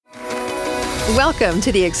Welcome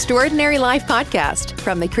to the Extraordinary Life Podcast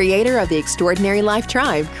from the creator of the Extraordinary Life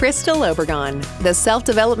Tribe, Crystal Obregon, the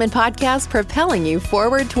self-development podcast propelling you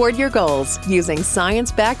forward toward your goals using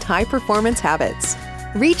science-backed high-performance habits.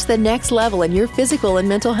 Reach the next level in your physical and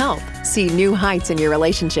mental health, see new heights in your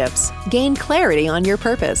relationships, gain clarity on your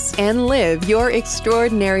purpose, and live your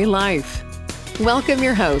extraordinary life. Welcome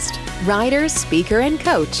your host, writer, speaker, and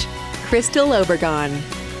coach, Crystal Obregon.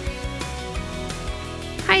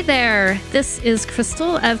 Hi there, this is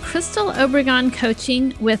Crystal of Crystal Obregon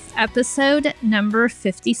Coaching with episode number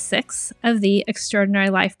 56 of the Extraordinary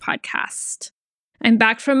Life Podcast. I'm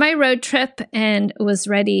back from my road trip and was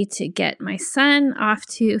ready to get my son off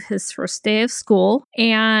to his first day of school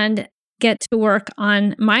and get to work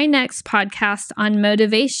on my next podcast on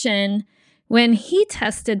motivation when he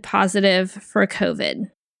tested positive for COVID.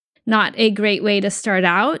 Not a great way to start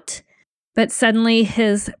out. But suddenly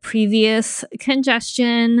his previous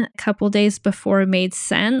congestion a couple days before made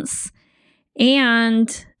sense.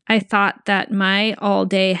 And I thought that my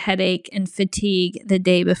all-day headache and fatigue the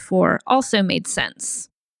day before also made sense.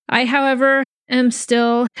 I, however, am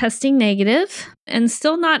still testing negative and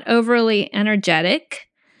still not overly energetic.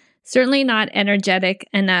 Certainly not energetic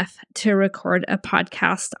enough to record a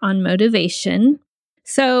podcast on motivation.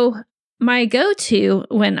 So my go-to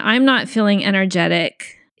when I'm not feeling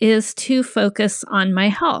energetic is to focus on my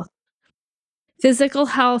health. Physical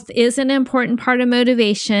health is an important part of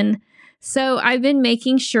motivation, so I've been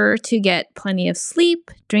making sure to get plenty of sleep,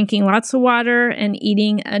 drinking lots of water, and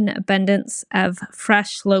eating an abundance of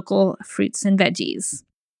fresh local fruits and veggies.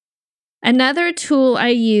 Another tool I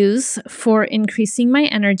use for increasing my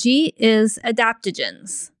energy is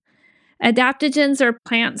adaptogens. Adaptogens are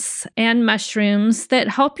plants and mushrooms that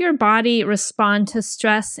help your body respond to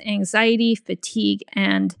stress, anxiety, fatigue,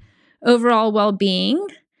 and overall well-being.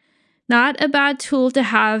 Not a bad tool to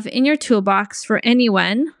have in your toolbox for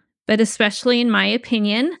anyone, but especially in my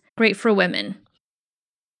opinion, great for women.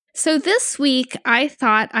 So this week, I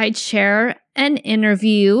thought I'd share an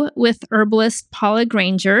interview with herbalist Paula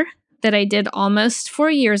Grainger that I did almost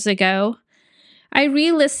 4 years ago. I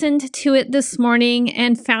re-listened to it this morning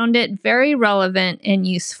and found it very relevant and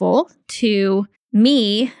useful to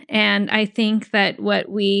me, and I think that what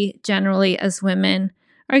we generally as women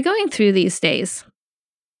are going through these days.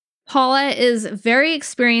 Paula is very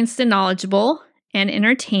experienced and knowledgeable and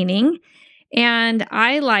entertaining, and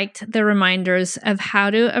I liked the reminders of how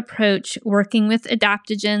to approach working with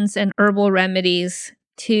adaptogens and herbal remedies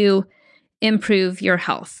to improve your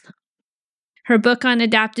health. Her book on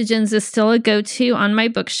adaptogens is still a go-to on my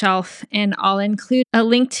bookshelf, and I'll include a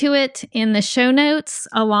link to it in the show notes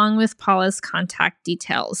along with Paula's contact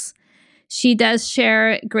details. She does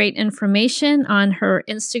share great information on her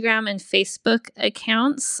Instagram and Facebook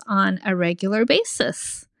accounts on a regular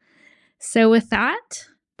basis. So with that,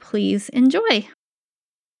 please enjoy.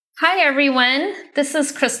 Hi everyone, this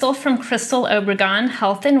is Crystal from Crystal Obregon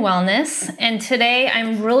Health and Wellness, and today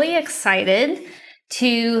I'm really excited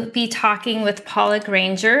to be talking with Paula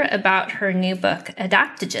Grainger about her new book,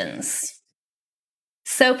 Adaptogens.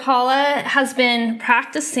 So Paula has been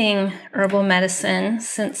practicing herbal medicine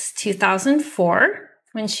since 2004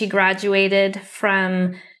 when she graduated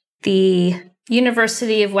from the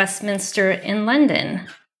University of Westminster in London.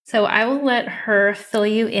 So I will let her fill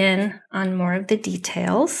you in on more of the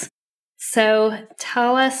details. So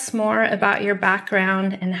tell us more about your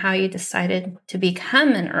background and how you decided to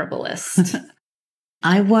become an herbalist.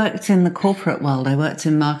 I worked in the corporate world. I worked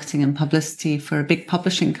in marketing and publicity for a big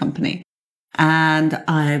publishing company. And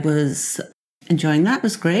I was enjoying that. It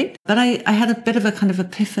was great. But I had a bit of a kind of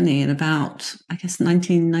epiphany in about,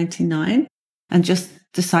 1999, and just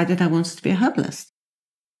decided I wanted to be a herbalist.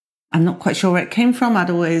 I'm not quite sure where it came from. I'd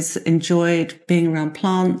always enjoyed being around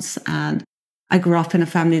plants, and I grew up in a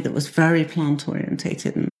family that was very plant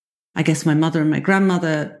orientated. And I guess my mother and my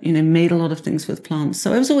grandmother, made a lot of things with plants.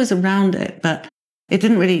 So I was always around it, but it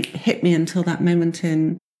didn't really hit me until that moment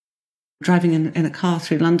in driving in a car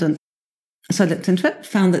through London. So I looked into it,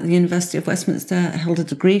 found that the University of Westminster held a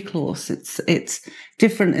degree course. It's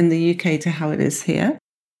different in the UK to how it is here.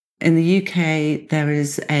 In the UK,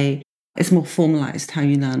 it's more formalized how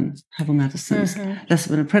you learn herbal medicines. Mm-hmm. Less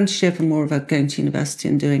of an apprenticeship and more of a going to university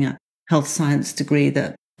and doing a health science degree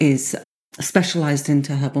that is specialized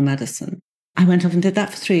into herbal medicine. I went off and did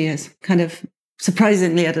that for 3 years, kind of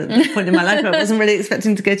surprisingly, at a point in my life, I wasn't really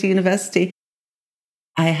expecting to go to university.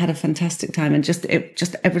 I had a fantastic time, and just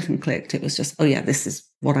everything clicked. It was just, oh yeah, this is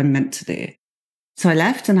what I'm meant to do. So I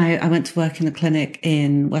left and I went to work in a clinic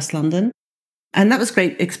in West London. And that was a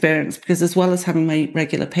great experience because as well as having my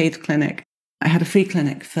regular paid clinic, I had a free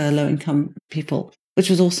clinic for low-income people, which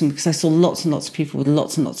was awesome because I saw lots and lots of people with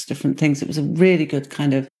lots and lots of different things. It was a really good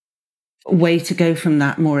kind of way to go from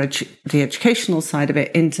that more the educational side of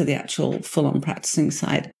it into the actual full-on practicing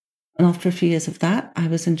side. And after a few years of that, I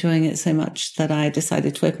was enjoying it so much that I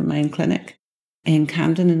decided to open my own clinic in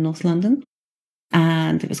Camden in North London.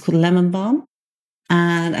 And it was called Lemon Balm.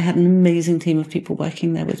 And I had an amazing team of people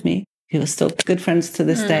working there with me who are still good friends to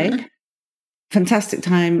this day. Fantastic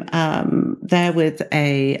time there with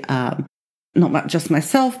not just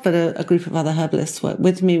myself, but a group of other herbalists worked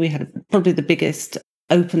with me. We had probably the biggest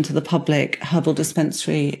open to the public herbal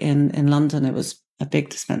dispensary in London. It was a big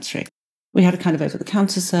dispensary. We had a kind of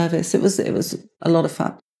over-the-counter service. It was a lot of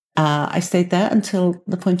fun. I stayed there until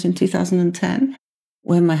the point in 2010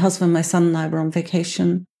 when my husband, my son and I were on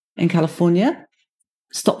vacation in California,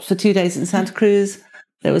 stopped for 2 days in Santa Cruz.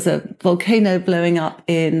 There was a volcano blowing up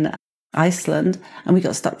in Iceland and we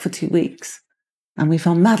got stuck for 2 weeks. And we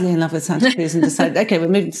fell madly in love with Santa Cruz and decided, okay, we're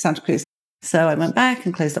moving to Santa Cruz. So I went back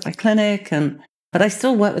and closed up my clinic. But I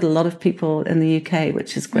still work with a lot of people in the UK,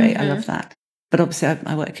 which is great. I love that. But obviously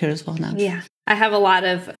I work here as well now. Yeah. I have a lot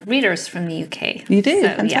of readers from the UK. You do? So,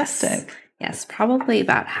 fantastic. Yes, probably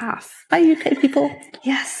about half. Hi, UK people.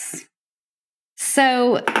 Yes.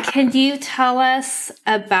 So can you tell us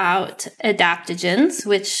about adaptogens,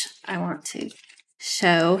 which I want to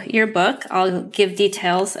show your book. I'll give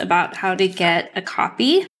details about how to get a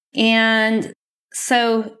copy. And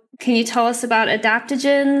so can you tell us about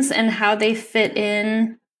adaptogens and how they fit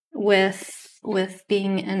in with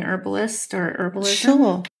being an herbalist or herbalism?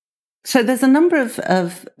 Sure. So there's a number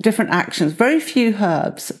of different actions. Very few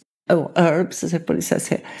herbs, herbs, as everybody says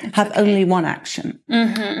here, have only one action.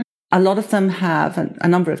 A lot of them have a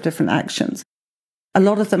number of different actions. A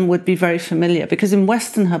lot of them would be very familiar because in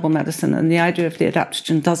Western herbal medicine, and the idea of the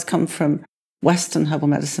adaptogen does come from Western herbal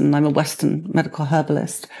medicine, and I'm a Western medical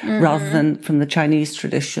herbalist, rather than from the Chinese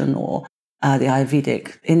tradition or the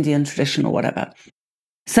Ayurvedic Indian tradition or whatever.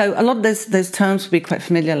 So a lot of those terms would be quite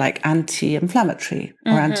familiar, like anti-inflammatory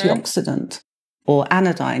or antioxidant or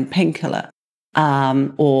anodyne, painkiller,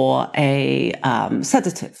 or a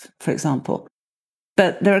sedative, for example.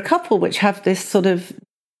 But there are a couple which have this sort of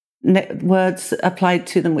words applied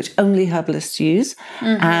to them which only herbalists use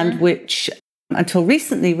and which until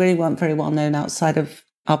recently really weren't very well known outside of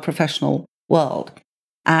our professional world.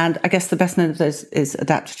 And I guess the best known of those is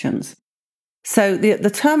adaptogens. So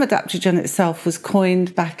the term adaptogen itself was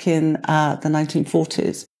coined back in the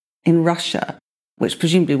 1940s in Russia, which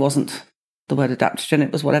presumably wasn't the word adaptogen,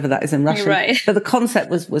 it was whatever that is in Russian. Right. But the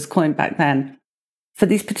concept was coined back then for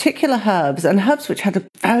these particular herbs, and herbs which had a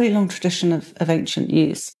very long tradition of ancient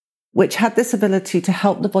use, which had this ability to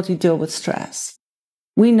help the body deal with stress.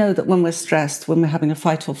 We know that when we're stressed, when we're having a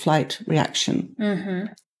fight or flight reaction,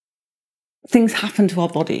 things happen to our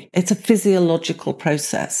body. It's a physiological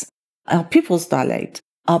process. Our pupils dilate,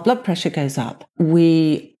 our blood pressure goes up,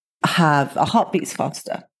 our heart beats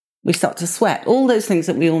faster, we start to sweat, all those things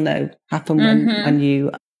that we all know happen when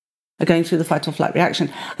you are going through the fight or flight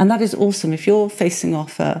reaction. And that is awesome. If you're facing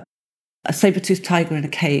off a saber-toothed tiger in a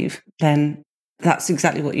cave, then that's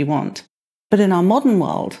exactly what you want. But in our modern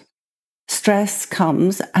world, stress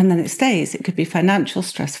comes and then it stays. It could be financial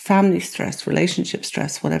stress, family stress, relationship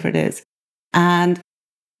stress, whatever it is. And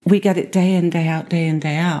we get it day in, day out, day in,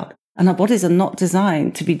 day out. And our bodies are not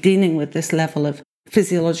designed to be dealing with this level of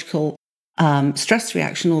physiological stress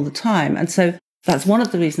reaction all the time. And so that's one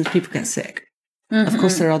of the reasons people get sick. Of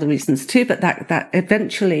course, there are other reasons too, but that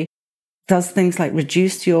eventually does things like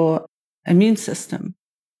reduce your immune system.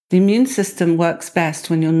 The immune system works best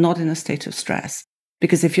when you're not in a state of stress,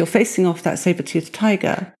 because if you're facing off that saber-toothed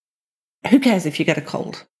tiger, who cares if you get a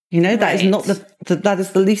cold? That is not that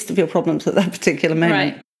is the least of your problems at that particular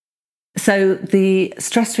moment. Right. So the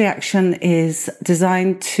stress reaction is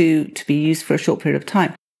designed to be used for a short period of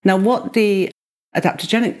time. Now, what the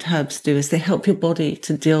adaptogenic herbs do is they help your body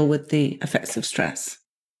to deal with the effects of stress.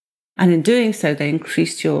 And in doing so, they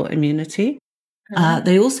increase your immunity.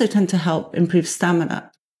 They also tend to help improve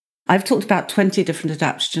stamina. I've talked about 20 different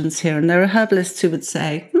adaptogens here, and there are herbalists who would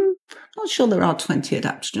say, not sure there are 20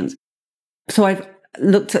 adaptogens. So I've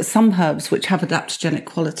looked at some herbs which have adaptogenic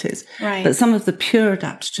qualities, but some of the pure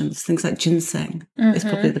adaptogens, things like ginseng, is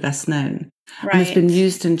probably the best known. Right. And it's been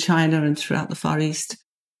used in China and throughout the Far East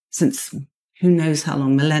since who knows how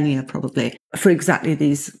long, millennia probably, for exactly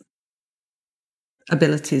these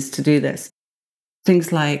abilities to do this.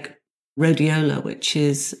 Things like rhodiola, which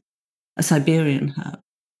is a Siberian herb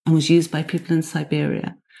and was used by people in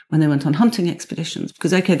Siberia when they went on hunting expeditions.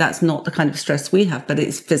 Because, okay, that's not the kind of stress we have, but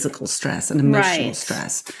it's physical stress and emotional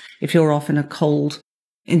stress if you're off in a cold,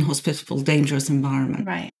 inhospitable, dangerous environment.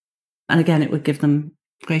 Right. And again, it would give them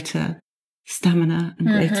greater stamina and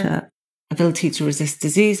greater ability to resist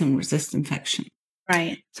disease and resist infection.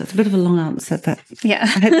 Right. So it's a bit of a long answer, but yeah. I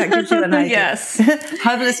hope that gives you an idea. Yes.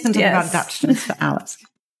 Herbalists can talk about adaptogens for hours.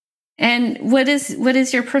 And what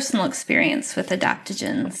is your personal experience with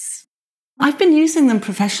adaptogens? I've been using them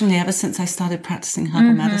professionally ever since I started practicing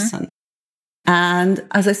herbal medicine. And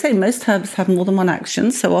as I say, most herbs have more than one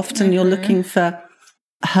action. So often you're looking for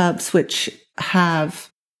herbs which have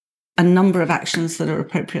a number of actions that are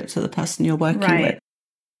appropriate to the person you're working with.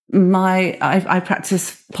 I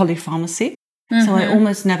practice polypharmacy. So I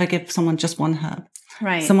almost never give someone just one herb.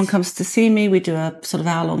 Right. Someone comes to see me, we do a sort of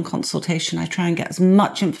hour-long consultation. I try and get as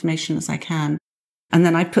much information as I can. And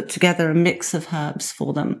then I put together a mix of herbs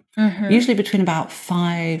for them, usually between about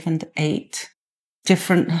 5 and 8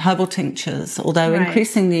 different herbal tinctures. Although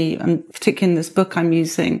increasingly, and particularly in this book, I'm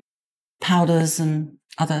using powders and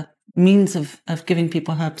other means of giving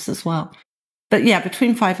people herbs as well. But yeah,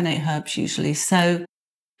 between 5 and 8 herbs usually. So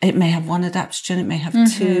it may have one adaptogen, it may have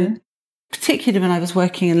 2. Particularly when I was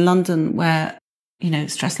working in London, where,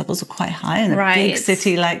 stress levels are quite high in a big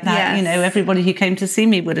city like that. Yes. Everybody who came to see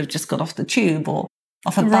me would have just got off the tube or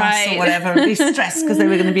off a bus or whatever and be stressed because they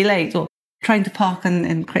were going to be late or trying to park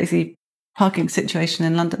in crazy parking situation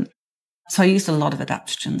in London. So I used a lot of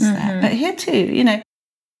adaptogens there. But here too,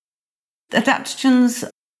 adaptogens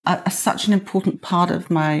are such an important part of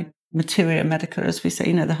my materia medica, as we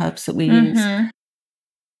say, the herbs that we use.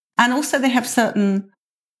 And also they have certain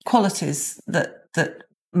qualities that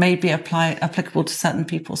may be applicable to certain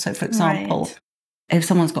people. So, for example, if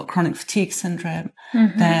someone's got chronic fatigue syndrome,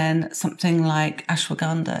 then something like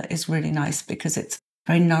ashwagandha is really nice because it's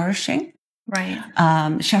very nourishing. Right.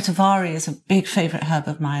 Shatavari is a big favorite herb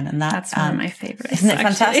of mine, and that's one of my favorites. Isn't it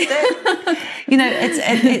fantastic?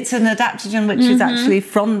 It's an adaptogen which is actually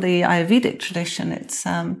from the Ayurvedic tradition. It's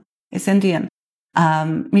Indian.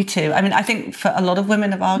 Me too. I mean, I think for a lot of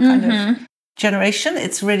women of our kind of generation,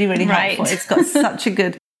 it's really, really helpful. It's got such a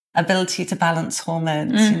good ability to balance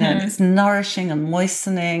hormones. It's nourishing and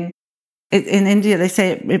moistening. In India, they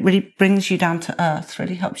say it really brings you down to earth,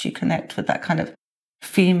 really helps you connect with that kind of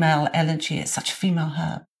female energy. It's such a female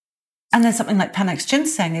herb. And then something like Panax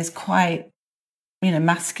ginseng is quite,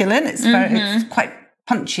 masculine. It's it's quite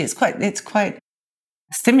punchy. It's quite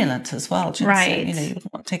stimulant as well. Ginseng. Right. You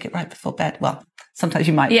wouldn't want to take it right before bed. Well, sometimes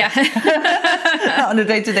you might. Yeah. Not on a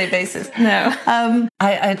day-to-day basis. No.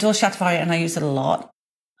 I adore Shatavari and I use it a lot.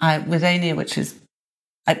 With Ania, which is,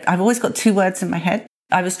 I've always got 2 words in my head.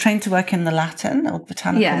 I was trained to work in the Latin or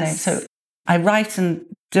botanical name. So I write and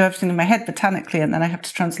do everything in my head botanically, and then I have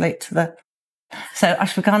to translate to the... So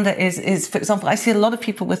ashwagandha is, for example, I see a lot of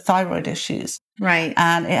people with thyroid issues. Right.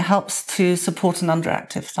 And it helps to support an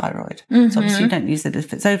underactive thyroid. So obviously you don't use it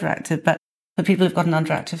if it's overactive, but for people who've got an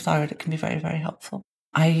underactive thyroid, it can be very, very helpful.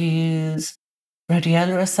 I use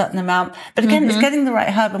rhodiola a certain amount. But again, it's getting the right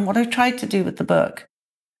herb. And what I've tried to do with the book,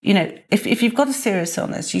 if you've got a serious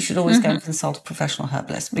illness, you should always go and consult a professional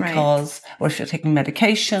herbalist because, or if you're taking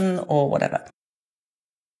medication or whatever.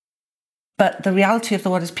 But the reality of the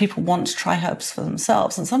world is people want to try herbs for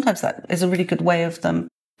themselves. And sometimes that is a really good way of them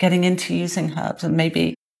getting into using herbs. And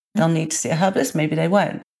maybe they'll need to see a herbalist, maybe they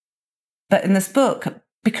won't. But in this book,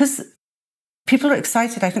 because people are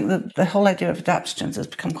excited, I think the whole idea of adaptogens has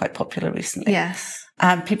become quite popular recently. Yes.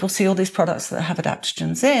 And people see all these products that have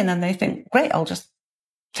adaptogens in and they think, great, I'll just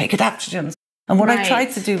take adaptogens. And what I tried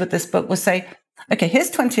to do with this book was say, okay, here's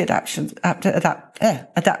 20 adaptogens,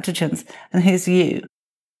 and here's you.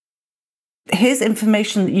 Here's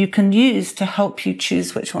information that you can use to help you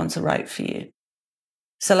choose which ones are right for you.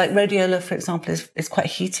 So like rhodiola, for example, is quite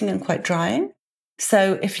heating and quite drying.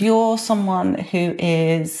 So if you're someone who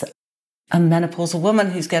is a menopausal woman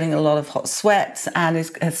who's getting a lot of hot sweats and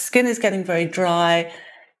her skin is getting very dry,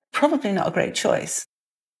 probably not a great choice.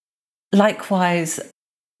 Likewise,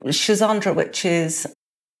 Schizandra, which is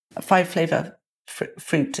a 5-flavor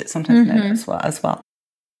fruit, it's sometimes known as well.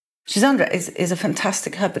 Schizandra is a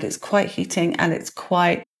fantastic herb, but it's quite heating and it's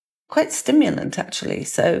quite stimulant, actually.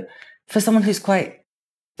 So for someone who's quite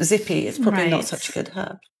zippy, it's probably not such a good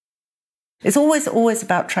herb. It's always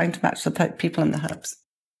about trying to match the people and the herbs.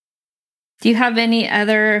 Do you have any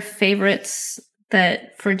other favorites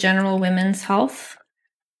that for general women's health?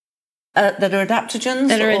 That are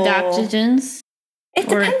adaptogens? It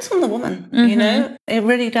depends on the woman, It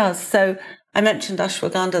really does. So I mentioned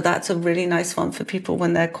ashwagandha. That's a really nice one for people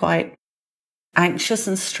when they're quite anxious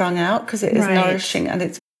and strung out because it is nourishing and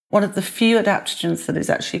it's one of the few adaptogens that is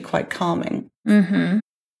actually quite calming.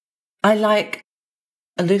 I like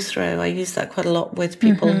eleuthero. I use that quite a lot with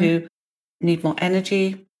people who need more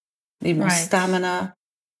energy, need more stamina.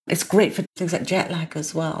 It's great for things like jet lag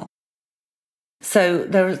as well. So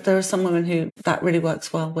there are some women who that really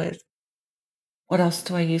works well with. What else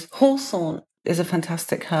do I use? Hawthorn is a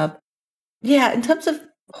fantastic herb. Yeah, in terms of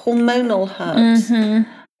hormonal herbs,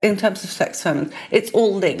 in terms of sex hormones, it's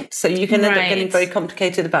all linked. So you can end up getting very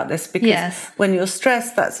complicated about this because when you're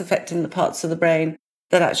stressed, that's affecting the parts of the brain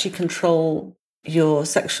that actually control your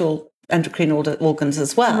sexual endocrine organs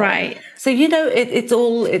as well. Right. So, it's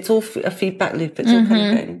all a feedback loop. It's all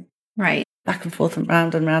kind of going back and forth and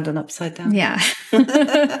round and upside down. Yeah.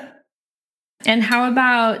 And how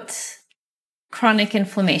about chronic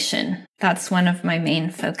inflammation? That's one of my main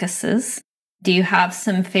focuses. Do you have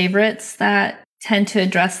some favorites that tend to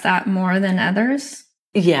address that more than others?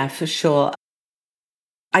 Yeah, for sure.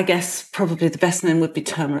 I guess probably the best known would be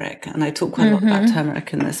turmeric. And I talk quite a lot about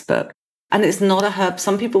turmeric in this book. And it's not a herb.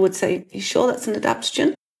 Some people would say, you sure that's an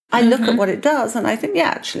adaptogen? I look at what it does and I think, yeah,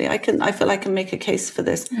 actually, I feel I can make a case for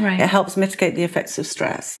this. Right. It helps mitigate the effects of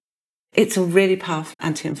stress. It's a really powerful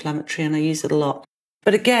anti-inflammatory and I use it a lot.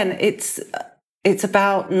 But again, it's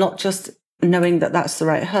about not just knowing that that's the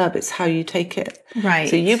right herb, it's how you take it. Right.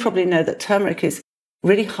 So you probably know that turmeric is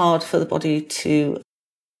really hard for the body to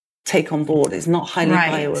take on board. It's not highly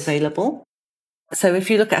bioavailable. So if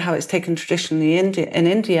you look at how it's taken traditionally in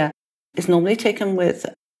India, it's normally taken with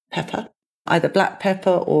pepper, either black pepper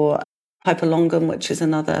or hyperlongum, which is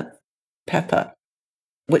another pepper,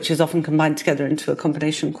 which is often combined together into a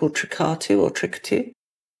combination called tricatu or tricatu.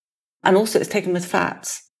 And also it's taken with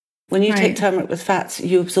fats. When you take turmeric with fats,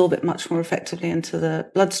 you absorb it much more effectively into the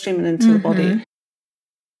bloodstream and into the body.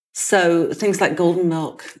 So things like golden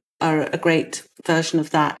milk are a great version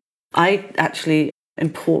of that. I actually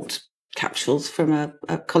import capsules from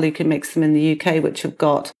a colleague who makes them in the UK, which have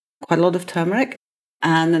got quite a lot of turmeric.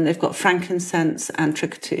 And then they've got frankincense and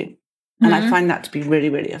tricatu. And I find that to be really,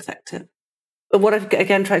 really effective. But what I've,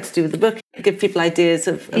 again, tried to do with the book, give people ideas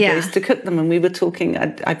of ways to cook them. And we were talking,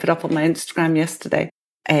 I put up on my Instagram yesterday,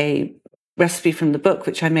 a recipe from the book,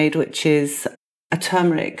 which I made, which is a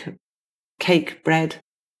turmeric cake bread,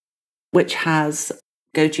 which has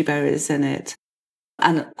goji berries in it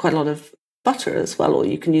and quite a lot of butter as well, or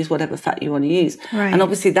you can use whatever fat you want to use. Right. And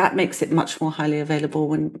obviously that makes it much more highly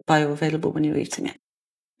bioavailable when you're eating it.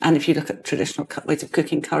 And if you look at traditional ways of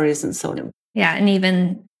cooking curries and so on. Yeah, and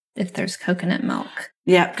even if there's coconut milk.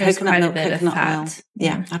 Yeah, there's coconut milk, coconut oil. Fat.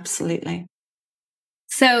 Yeah, absolutely.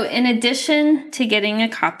 So in addition to getting a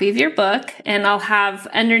copy of your book, and I'll have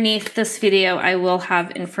underneath this video, I will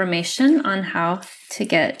have information on how to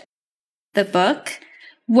get the book.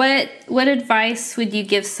 What advice would you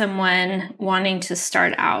give someone wanting to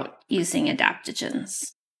start out using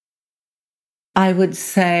adaptogens? I would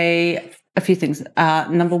say a few things.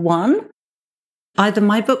 Number one, either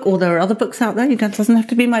my book or there are other books out there. It doesn't have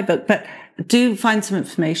to be my book, but do find some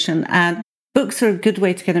information. And books are a good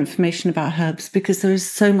way to get information about herbs because there is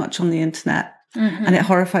so much on the internet. And it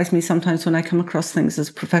horrifies me sometimes when I come across things as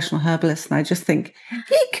a professional herbalist and I just think,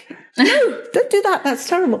 eek, no, don't do that. That's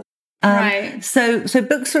terrible. Right. So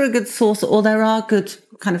books are a good source, or there are good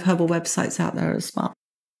kind of herbal websites out there as well.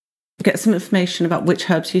 Get some information about which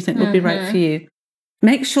herbs you think would be right for you.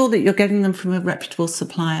 Make sure that you're getting them from a reputable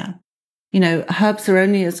supplier. Herbs are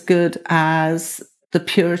only as good as the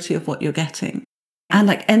purity of what you're getting. And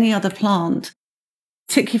like any other plant,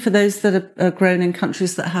 particularly for those that are grown in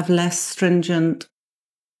countries that have less stringent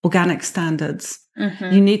organic standards,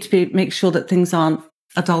 you need to make sure that things aren't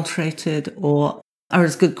adulterated or are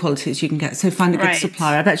as good quality as you can get. So find a good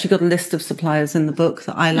supplier. I've actually got a list of suppliers in the book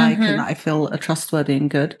that I like and that I feel are trustworthy and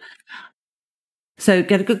good. So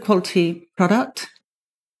get a good quality product.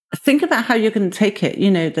 Think about how you're going to take it.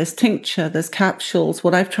 There's tincture, there's capsules.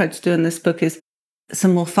 What I've tried to do in this book is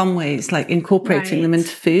some more fun ways, like incorporating them into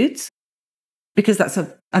foods, because that's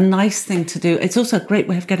a nice thing to do. It's also a great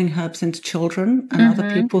way of getting herbs into children and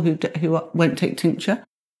other people who won't take tincture.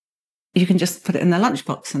 You can just put it in their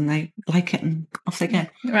lunchbox and they like it and off they go.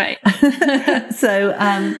 Right. So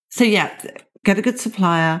yeah, get a good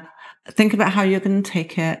supplier, think about how you're going to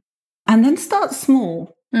take it, and then start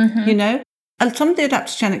small. And some of the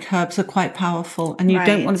adaptogenic herbs are quite powerful and you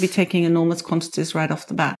don't want to be taking enormous quantities right off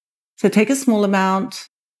the bat. So take a small amount.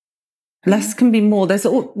 Less can be more.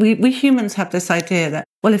 We humans have this idea that,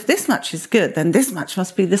 well, if this much is good, then this much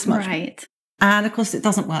must be this much. Right. And of course, it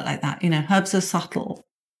doesn't work like that. Herbs are subtle.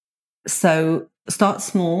 So start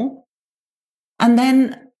small. And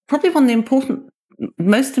then probably one of the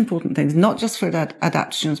most important things, not just for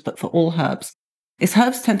adaptogens, but for all herbs, is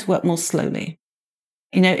herbs tend to work more slowly.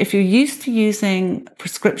 If you're used to using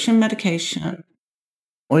prescription medication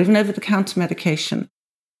or even over-the-counter medication,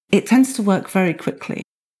 it tends to work very quickly.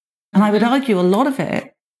 And I would argue a lot of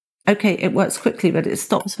it okay, it works quickly, but it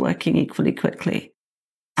stops working equally quickly.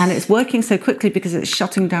 And it's working so quickly because it's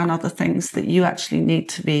shutting down other things that you actually need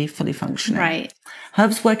to be fully functioning. Right.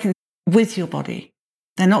 Herbs working with your body.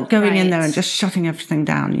 They're not going in there and just shutting everything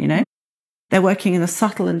down, you know? They're working in a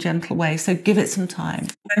subtle and gentle way. So give it some time.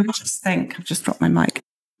 Don't just think, I've just dropped my mic.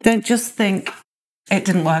 Don't just think it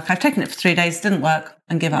didn't work. I've taken it for 3 days, didn't work,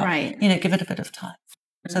 and give up. Right. You know, give it a bit of time.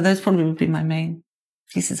 So those probably would be my main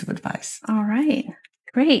pieces of advice. All right.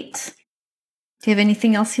 Great. Do you have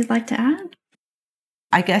anything else you'd like to add?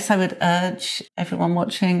 I guess I would urge everyone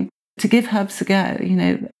watching to give herbs a go. You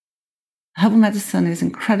know, herbal medicine is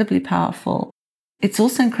incredibly powerful. It's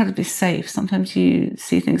also incredibly safe. Sometimes you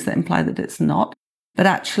see things that imply that it's not, but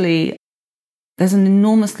actually there's an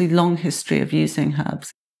enormously long history of using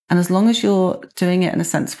herbs. And as long as you're doing it in a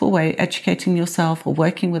sensible way, educating yourself or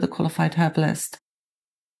working with a qualified herbalist,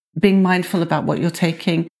 being mindful about what you're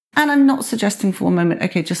taking. And I'm not suggesting for a moment,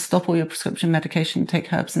 okay, just stop all your prescription medication and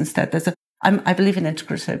take herbs instead. I believe in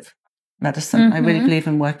integrative medicine. Mm-hmm. I really believe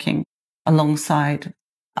in working alongside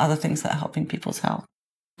other things that are helping people's health.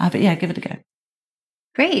 But yeah, give it a go.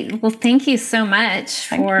 Great. Well, thank you so much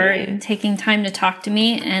for taking time to talk to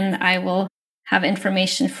me. And I will have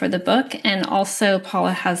information for the book. And also,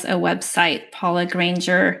 Paula has a website,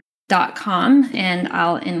 paulagrainger.com, and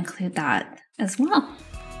I'll include that as well.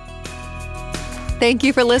 Thank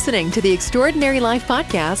you for listening to the Extraordinary Life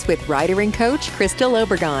Podcast with writer and coach Crystal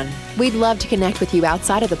Obergon. We'd love to connect with you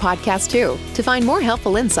outside of the podcast too. To find more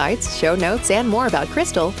helpful insights, show notes, and more about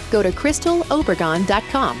Crystal, go to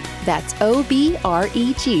crystalobergon.com. That's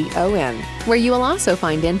OBREGON, where you will also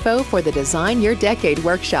find info for the Design Your Decade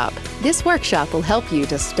workshop. This workshop will help you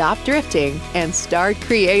to stop drifting and start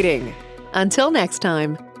creating. Until next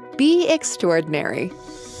time, be extraordinary.